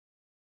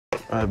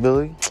All right,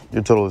 Billy,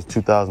 your total is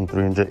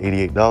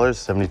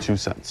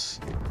 $2,388.72.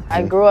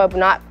 I grew up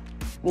not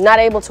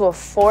able to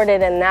afford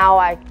it, and now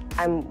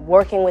I'm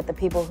working with the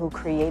people who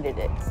created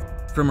it.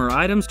 From her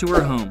items to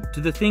her home,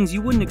 to the things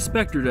you wouldn't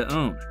expect her to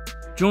own.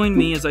 Join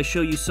me as I show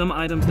you some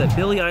items that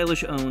Billie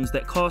Eilish owns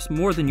that cost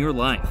more than your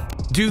life.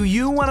 Do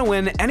you want to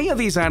win any of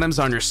these items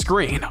on your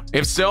screen?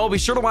 If so, be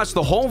sure to watch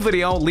the whole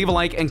video, leave a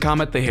like, and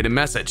comment the hidden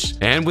message.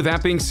 And with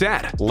that being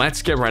said,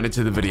 let's get right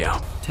into the video.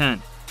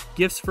 10.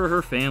 Gifts for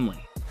her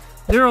family.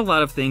 There are a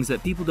lot of things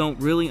that people don't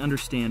really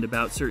understand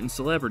about certain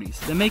celebrities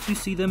that make you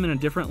see them in a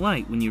different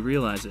light when you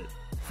realize it.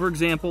 For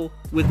example,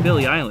 with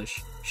Billie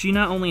Eilish, she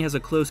not only has a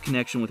close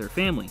connection with her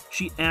family,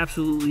 she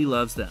absolutely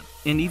loves them,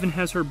 and even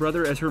has her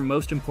brother as her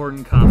most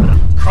important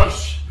confidant.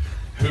 Crush!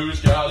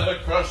 Who's got a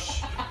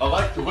crush? I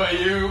like the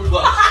way you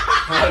blush.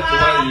 I like the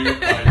way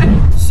you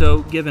fight.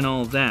 So, given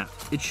all of that,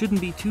 it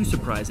shouldn't be too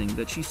surprising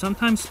that she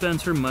sometimes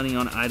spends her money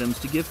on items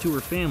to give to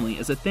her family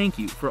as a thank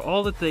you for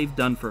all that they've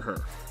done for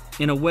her.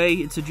 In a way,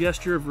 it's a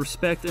gesture of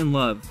respect and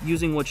love,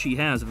 using what she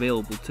has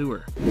available to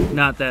her.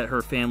 Not that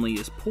her family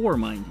is poor,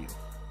 mind you.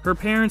 Her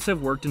parents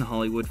have worked in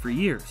Hollywood for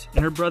years,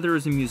 and her brother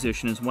is a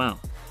musician as well.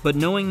 But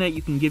knowing that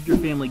you can give your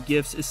family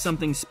gifts is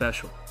something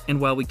special, and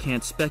while we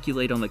can't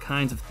speculate on the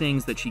kinds of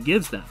things that she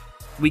gives them,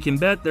 we can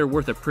bet they're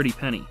worth a pretty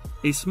penny,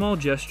 a small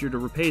gesture to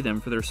repay them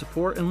for their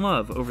support and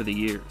love over the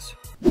years.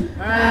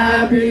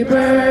 Happy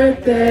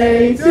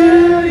birthday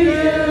to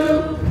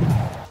you!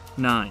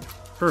 9.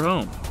 Her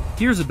home.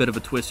 Here's a bit of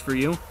a twist for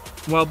you.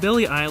 While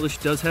Billie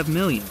Eilish does have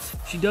millions,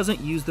 she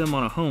doesn't use them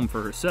on a home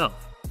for herself.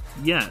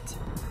 Yet.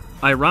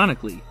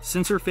 Ironically,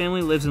 since her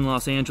family lives in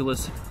Los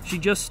Angeles, she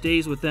just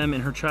stays with them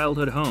in her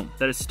childhood home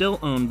that is still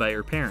owned by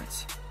her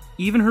parents.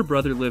 Even her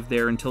brother lived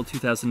there until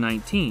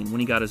 2019 when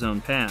he got his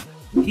own pad.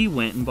 He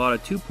went and bought a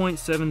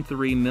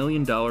 $2.73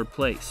 million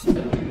place.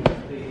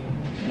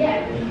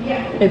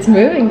 It's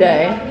moving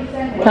day.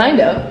 Kind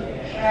of.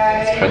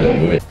 It's kind of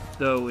moving.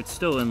 Though it's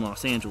still in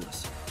Los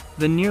Angeles.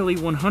 The nearly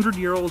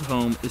 100-year-old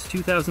home is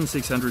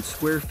 2,600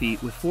 square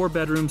feet with 4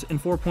 bedrooms and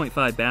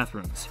 4.5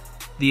 bathrooms.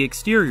 The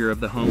exterior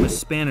of the home is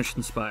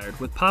Spanish-inspired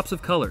with pops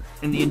of color,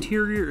 and the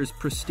interior is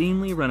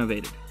pristinely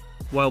renovated.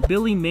 While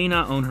Billie may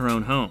not own her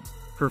own home,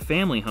 her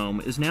family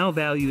home is now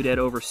valued at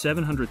over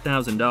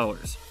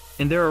 $700,000,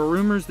 and there are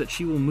rumors that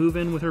she will move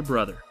in with her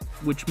brother,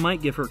 which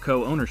might give her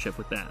co-ownership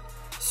with that.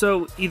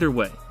 So, either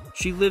way,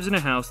 she lives in a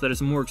house that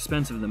is more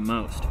expensive than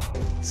most.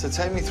 So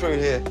take me through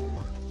here.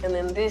 And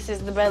then this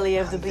is the belly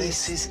of the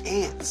beast. This is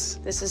it.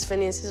 This is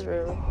Phineas's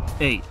room.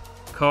 8.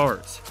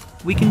 Cars.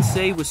 We can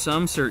say with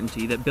some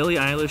certainty that Billie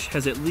Eilish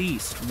has at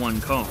least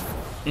one car,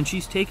 and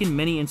she's taken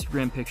many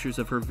Instagram pictures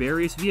of her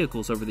various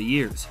vehicles over the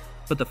years.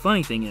 But the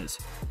funny thing is,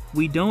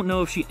 we don't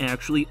know if she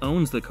actually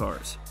owns the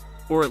cars,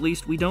 or at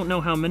least we don't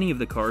know how many of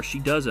the cars she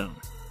does own.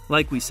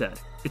 Like we said,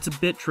 it's a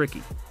bit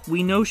tricky.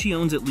 We know she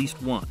owns at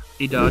least one,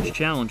 a Dodge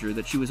Challenger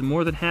that she was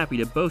more than happy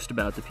to boast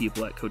about to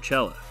people at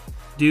Coachella.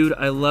 "Dude,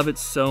 I love it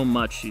so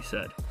much," she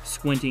said,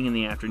 squinting in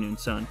the afternoon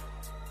sun.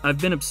 "I've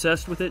been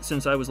obsessed with it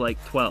since I was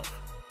like 12.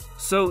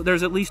 So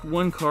there's at least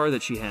one car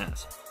that she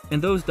has, and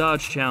those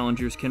Dodge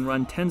Challengers can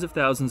run tens of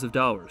thousands of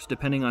dollars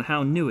depending on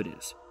how new it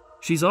is.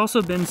 She's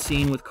also been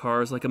seen with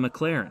cars like a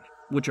McLaren,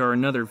 which are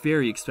another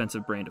very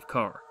expensive brand of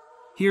car.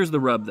 Here's the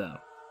rub though.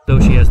 Though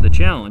she has the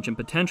Challenge and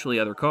potentially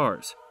other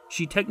cars,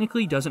 she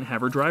technically doesn't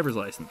have her driver's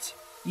license.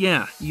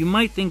 Yeah, you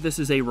might think this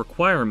is a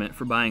requirement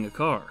for buying a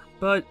car,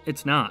 but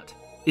it's not.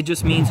 It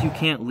just means you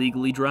can't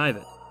legally drive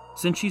it.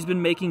 Since she's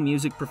been making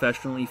music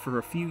professionally for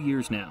a few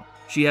years now,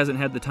 she hasn't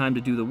had the time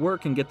to do the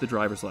work and get the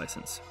driver's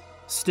license.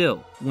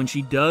 Still, when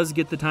she does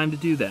get the time to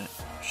do that,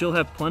 she'll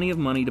have plenty of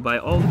money to buy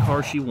all the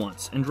cars she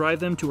wants and drive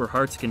them to her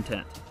heart's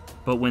content.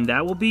 But when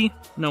that will be,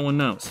 no one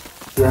knows.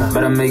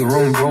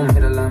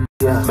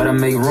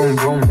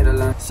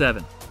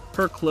 7.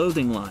 Her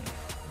clothing line.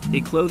 A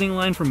clothing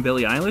line from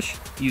Billie Eilish?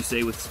 You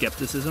say with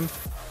skepticism?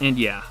 And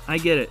yeah, I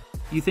get it.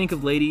 You think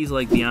of ladies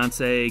like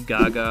Beyonce,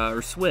 Gaga,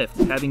 or Swift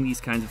having these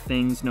kinds of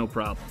things, no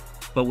problem.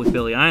 But with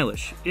Billie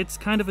Eilish, it's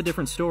kind of a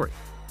different story.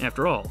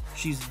 After all,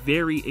 she's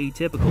very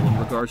atypical in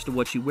regards to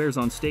what she wears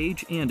on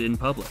stage and in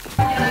public.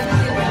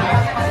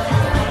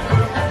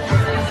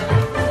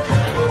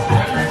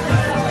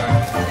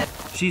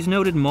 She's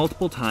noted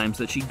multiple times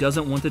that she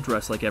doesn't want to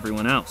dress like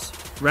everyone else.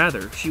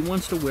 Rather, she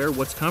wants to wear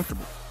what's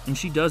comfortable, and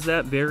she does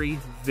that very,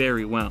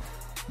 very well.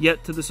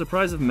 Yet, to the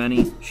surprise of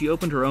many, she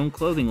opened her own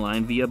clothing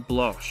line via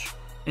Blush.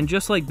 And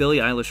just like Billie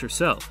Eilish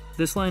herself,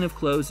 this line of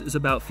clothes is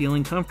about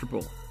feeling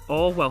comfortable,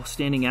 all while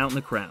standing out in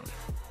the crowd.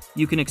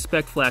 You can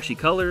expect flashy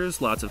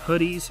colors, lots of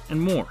hoodies,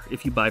 and more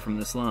if you buy from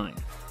this line.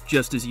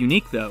 Just as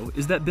unique though,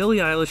 is that Billie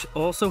Eilish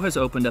also has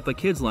opened up a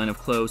kids line of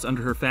clothes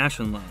under her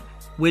fashion line,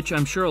 which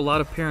I'm sure a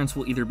lot of parents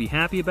will either be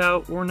happy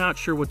about or not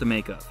sure what to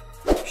make of.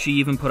 She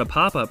even put a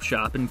pop-up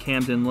shop in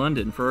Camden,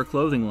 London for her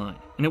clothing line,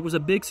 and it was a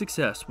big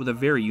success with a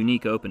very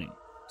unique opening.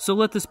 So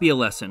let this be a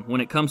lesson when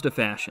it comes to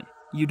fashion.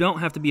 You don't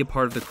have to be a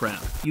part of the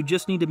crowd. You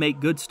just need to make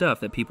good stuff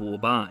that people will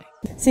buy.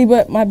 See,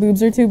 but my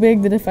boobs are too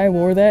big that if I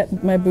wore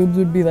that, my boobs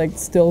would be like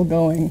still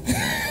going.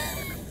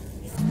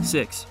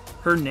 6.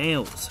 her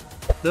nails.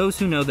 Those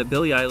who know that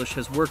Billie Eilish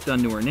has work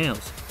done to her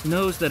nails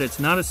knows that it's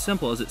not as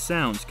simple as it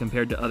sounds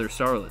compared to other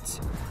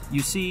starlets.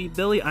 You see,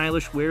 Billie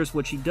Eilish wears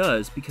what she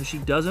does because she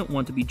doesn't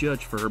want to be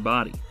judged for her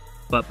body.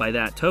 But by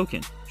that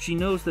token, she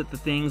knows that the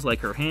things like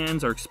her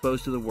hands are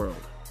exposed to the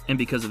world. And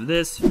because of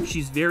this,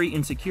 she's very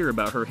insecure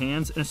about her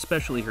hands and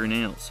especially her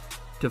nails.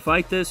 To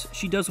fight this,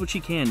 she does what she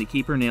can to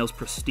keep her nails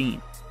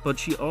pristine, but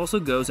she also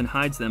goes and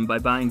hides them by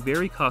buying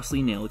very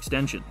costly nail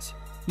extensions.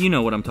 You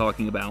know what I'm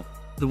talking about.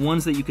 The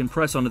ones that you can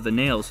press onto the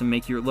nails and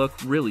make your look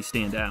really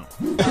stand out.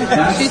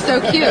 She's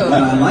so cute.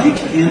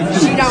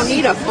 She don't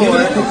need a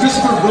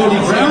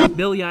 4.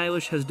 Billie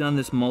Eilish has done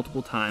this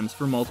multiple times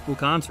for multiple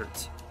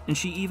concerts, and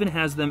she even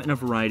has them in a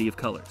variety of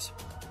colors.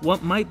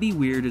 What might be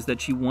weird is that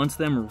she wants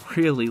them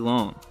really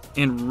long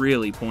and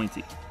really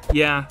pointy.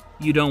 Yeah,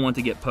 you don't want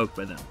to get poked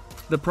by them.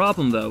 The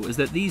problem though is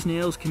that these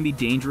nails can be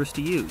dangerous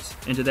to use,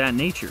 and to that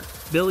nature,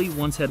 Billie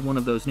once had one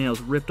of those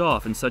nails ripped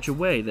off in such a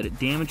way that it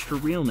damaged her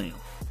real nail.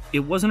 It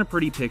wasn't a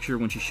pretty picture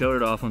when she showed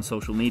it off on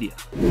social media.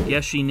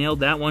 Guess she nailed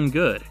that one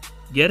good.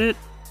 Get it?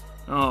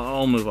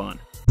 I'll move on.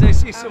 I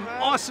see some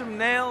awesome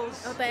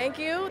nails. Oh, thank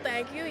you,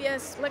 thank you.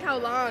 Yes, look how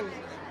long.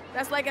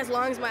 That's like as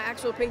long as my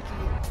actual pinky.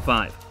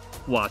 5.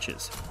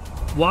 Watches.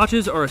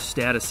 Watches are a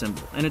status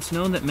symbol, and it's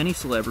known that many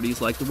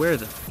celebrities like to wear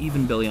them,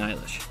 even Billie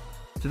Eilish.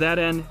 To that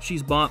end,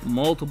 she's bought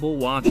multiple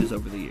watches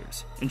over the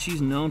years, and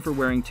she's known for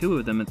wearing 2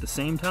 of them at the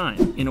same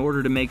time in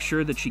order to make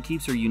sure that she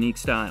keeps her unique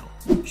style.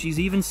 She's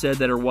even said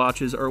that her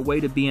watches are a way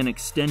to be an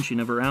extension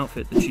of her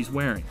outfit that she's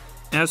wearing.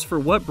 As for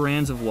what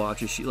brands of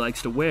watches she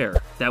likes to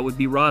wear, that would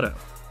be Rado,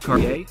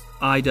 Cartier,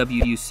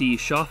 IWC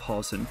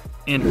Schaffhausen,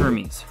 and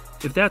Hermes.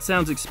 If that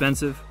sounds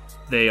expensive,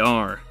 they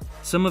are.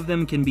 Some of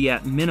them can be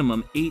at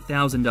minimum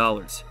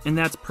 $8,000, and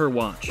that's per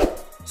watch.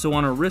 So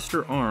on her wrist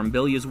or arm,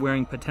 Billie is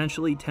wearing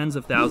potentially tens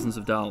of thousands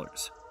of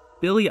dollars.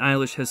 Billie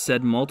Eilish has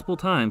said multiple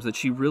times that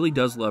she really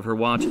does love her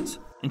watches,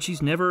 and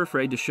she's never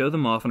afraid to show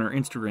them off on her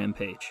Instagram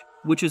page,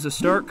 which is a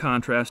stark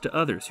contrast to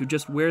others who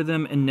just wear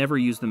them and never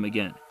use them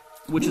again,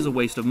 which is a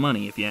waste of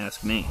money if you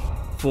ask me.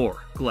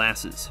 4.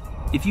 Glasses.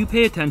 If you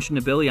pay attention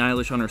to Billie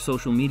Eilish on her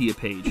social media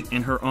page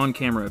and her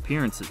on-camera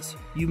appearances,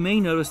 you may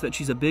notice that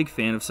she's a big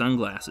fan of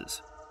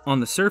sunglasses. On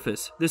the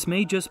surface, this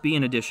may just be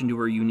an addition to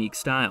her unique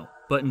style,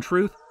 but in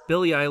truth,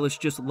 Billie Eilish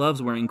just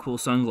loves wearing cool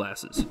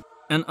sunglasses.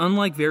 And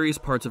unlike various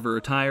parts of her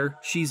attire,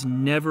 she's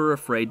never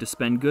afraid to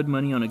spend good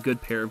money on a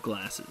good pair of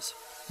glasses.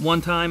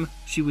 One time,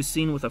 she was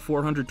seen with a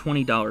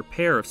 $420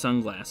 pair of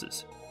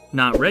sunglasses.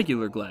 Not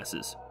regular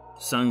glasses,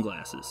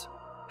 sunglasses.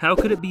 How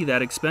could it be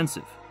that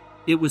expensive?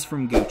 It was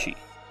from Gucci.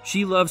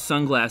 She loves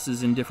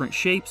sunglasses in different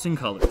shapes and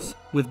colors,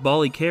 with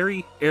Bali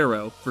Carey,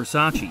 Aero,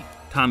 Versace,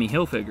 Tommy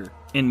Hilfiger,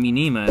 and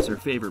Minima as her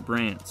favorite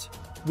brands.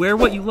 Wear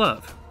what you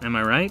love, am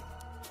I right?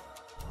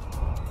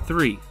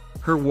 3.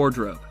 Her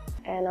wardrobe.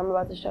 And I'm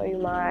about to show you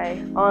my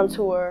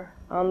on-tour,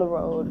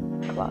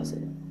 on-the-road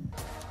closet.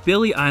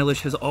 Billie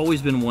Eilish has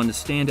always been one to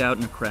stand out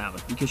in a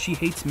crowd because she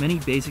hates many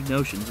basic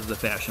notions of the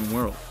fashion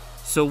world.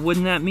 So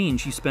wouldn't that mean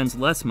she spends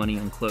less money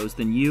on clothes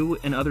than you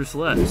and other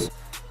celebs?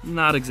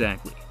 Not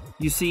exactly.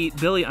 You see,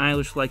 Billie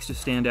Eilish likes to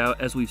stand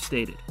out as we've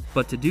stated,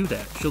 but to do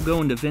that, she'll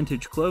go into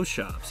vintage clothes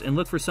shops and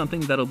look for something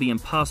that'll be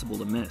impossible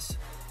to miss.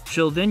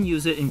 She'll then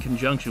use it in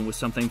conjunction with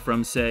something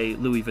from, say,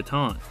 Louis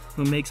Vuitton,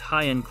 who makes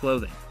high-end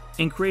clothing,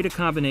 and create a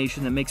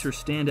combination that makes her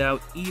stand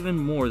out even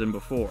more than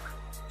before.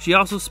 She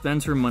also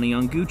spends her money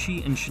on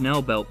Gucci and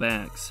Chanel belt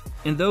bags,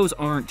 and those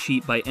aren't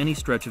cheap by any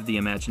stretch of the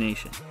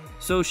imagination.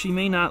 So she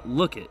may not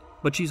look it,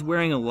 but she's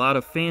wearing a lot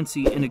of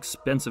fancy and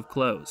expensive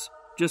clothes,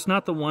 just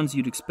not the ones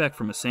you'd expect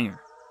from a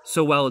singer.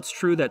 So while it's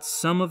true that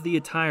some of the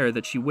attire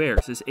that she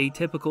wears is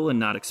atypical and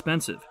not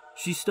expensive,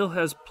 she still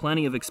has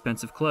plenty of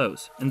expensive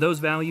clothes, and those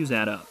values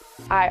add up.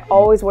 I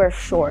always wear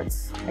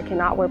shorts. I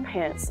cannot wear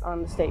pants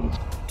on the stage.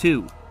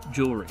 2.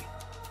 Jewelry.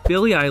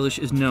 Billie Eilish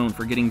is known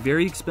for getting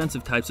very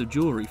expensive types of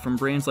jewelry from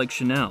brands like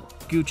Chanel,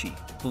 Gucci,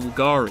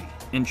 Bulgari,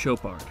 and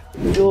Chopard.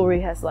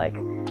 Jewelry has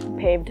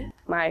paved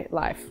my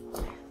life.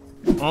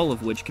 All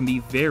of which can be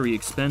very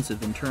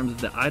expensive in terms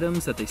of the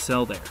items that they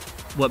sell there.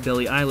 What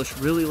Billie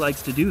Eilish really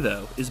likes to do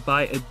though is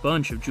buy a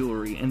bunch of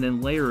jewelry and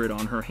then layer it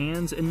on her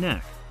hands and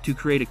neck to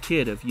create a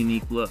kit of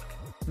unique look,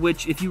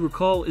 which if you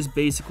recall is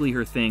basically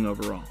her thing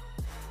overall.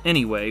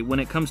 Anyway, when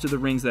it comes to the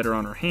rings that are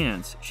on her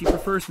hands, she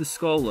prefers the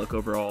skull look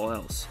over all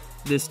else.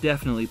 This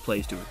definitely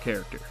plays to her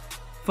character.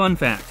 Fun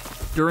fact,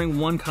 during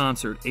one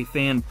concert, a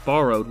fan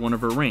borrowed one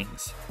of her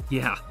rings.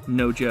 Yeah,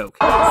 no joke.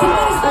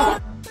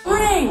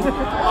 Ring!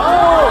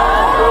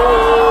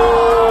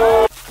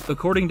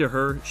 According to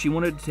her, she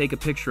wanted to take a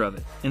picture of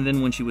it, and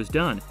then when she was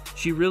done,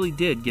 she really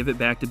did give it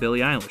back to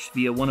Billie Eilish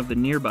via one of the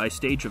nearby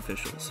stage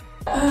officials.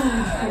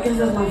 I guess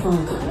that's my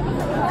phone.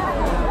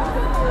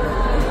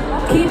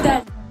 Keep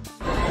that.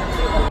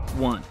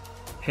 1.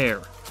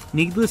 Hair.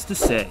 Needless to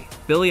say,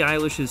 Billie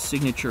Eilish's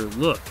signature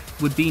look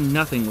would be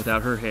nothing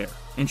without her hair,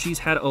 and she's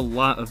had a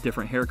lot of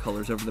different hair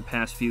colors over the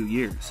past few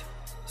years.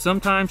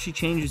 Sometimes she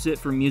changes it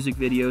for music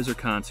videos or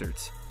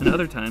concerts, and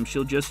other times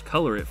she'll just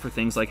color it for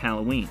things like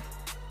Halloween.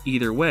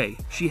 Either way,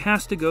 she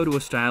has to go to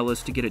a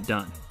stylist to get it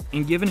done,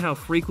 and given how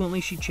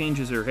frequently she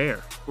changes her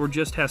hair, or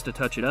just has to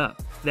touch it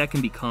up, that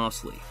can be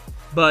costly.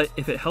 But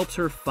if it helps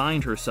her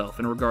find herself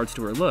in regards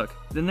to her look,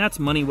 then that's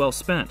money well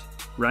spent,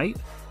 right?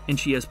 And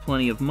she has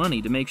plenty of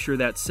money to make sure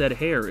that said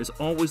hair is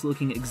always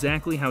looking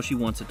exactly how she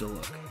wants it to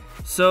look.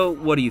 So,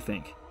 what do you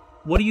think?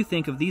 What do you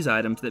think of these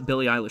items that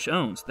Billie Eilish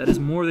owns that is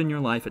more than your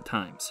life at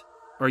times?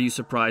 Are you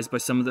surprised by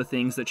some of the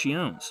things that she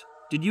owns?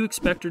 Did you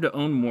expect her to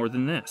own more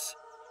than this?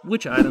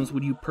 Which items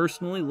would you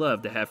personally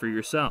love to have for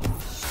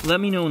yourself? Let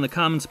me know in the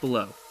comments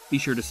below. Be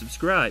sure to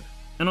subscribe,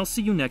 and I'll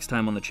see you next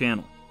time on the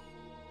channel.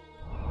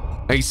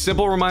 A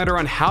simple reminder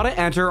on how to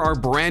enter our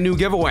brand new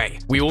giveaway.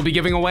 We will be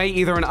giving away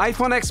either an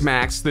iPhone X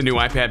Max, the new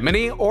iPad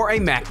mini, or a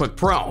MacBook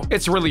Pro.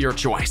 It's really your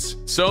choice.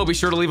 So be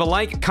sure to leave a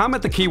like,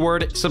 comment the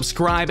keyword,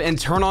 subscribe, and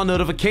turn on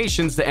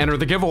notifications to enter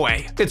the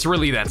giveaway. It's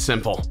really that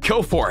simple.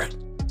 Go for it.